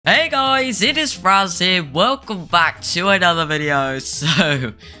guys, it is Fraz here. Welcome back to another video.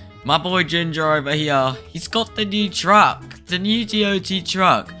 So, my boy Ginger over here, he's got the new truck, the new DOT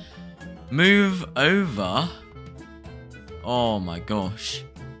truck. Move over. Oh my gosh,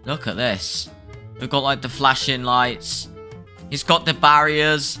 look at this. We've got like the flashing lights. He's got the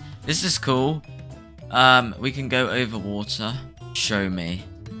barriers. This is cool. We can go over water. Show me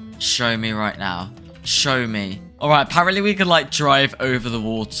right now. Show me. Alright, apparently we can like drive over the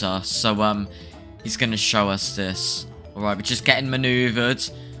water. So he's gonna show us this. Alright, we're just getting maneuvered.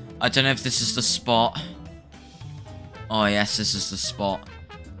 I don't know if this is the spot. Oh yes, this is the spot.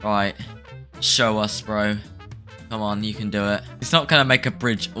 Right. Show us, bro. Come on, you can do it. He's not gonna make a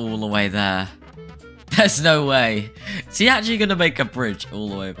bridge all the way there. There's no way. Is he actually gonna make a bridge all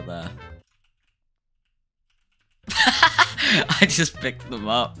the way over there? I just picked them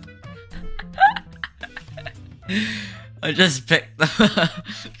up. I just picked them up.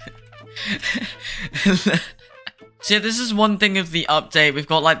 So yeah, this is one thing of the update. We've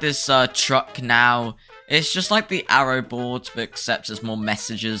got like this truck now. It's just like the arrow board, but except it's more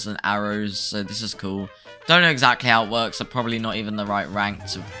messages and arrows. So this is cool. Don't know exactly how it works. I'm probably not even the right rank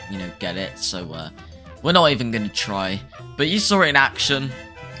to, you know, get it. So we're not even going to try. But you saw it in action.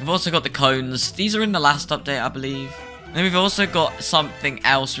 We've also got the cones. These are in the last update, I believe. And then we've also got something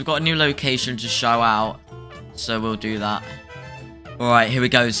else. We've got a new location to show out. So we'll do that. Alright, here we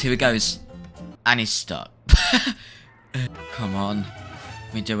goes. Here we goes. And he's stuck. Come on.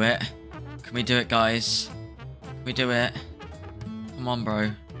 Can we do it? Can we do it, guys? Can we do it? Come on,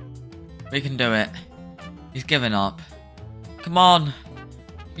 bro. We can do it. He's given up. Come on.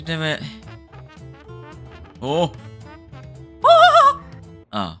 We can do it. Oh. Oh.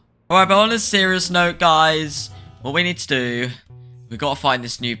 Oh. Alright, but on a serious note, guys, what we need to do, we got to find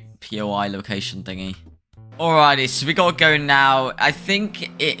this new POI location thingy. Alrighty, so we got to go now. I think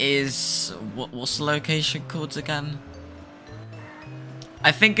it is... What's the location called again?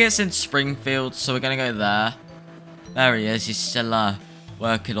 I think it's in Springfield, so we're going to go there. There he is. He's still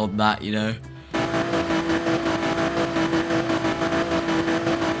working on that, you know.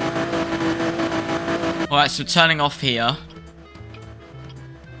 Alright, so turning off here.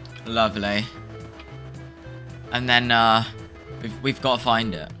 Lovely. And then we've got to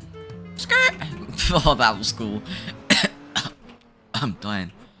find it. Skirt! Oh, that was cool. I'm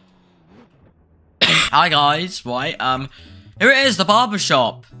dying. Hi guys, right, here it is, the barber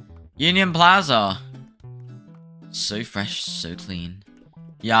shop. Union Plaza. So fresh, so clean.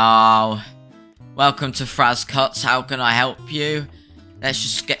 Yo. Welcome to Fraz Cuts, how can I help you? Let's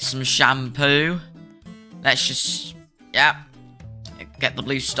just get some shampoo. Let's just, yep. Get the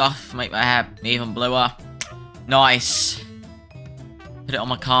blue stuff, make my hair even bluer. Nice. Put it on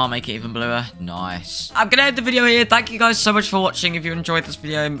my car, make it even bluer. Nice. I'm gonna end the video here. Thank you guys so much for watching. If you enjoyed this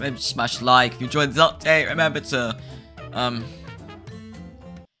video, maybe smash like. If you enjoyed this update, remember to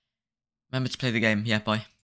play the game. Yeah, bye.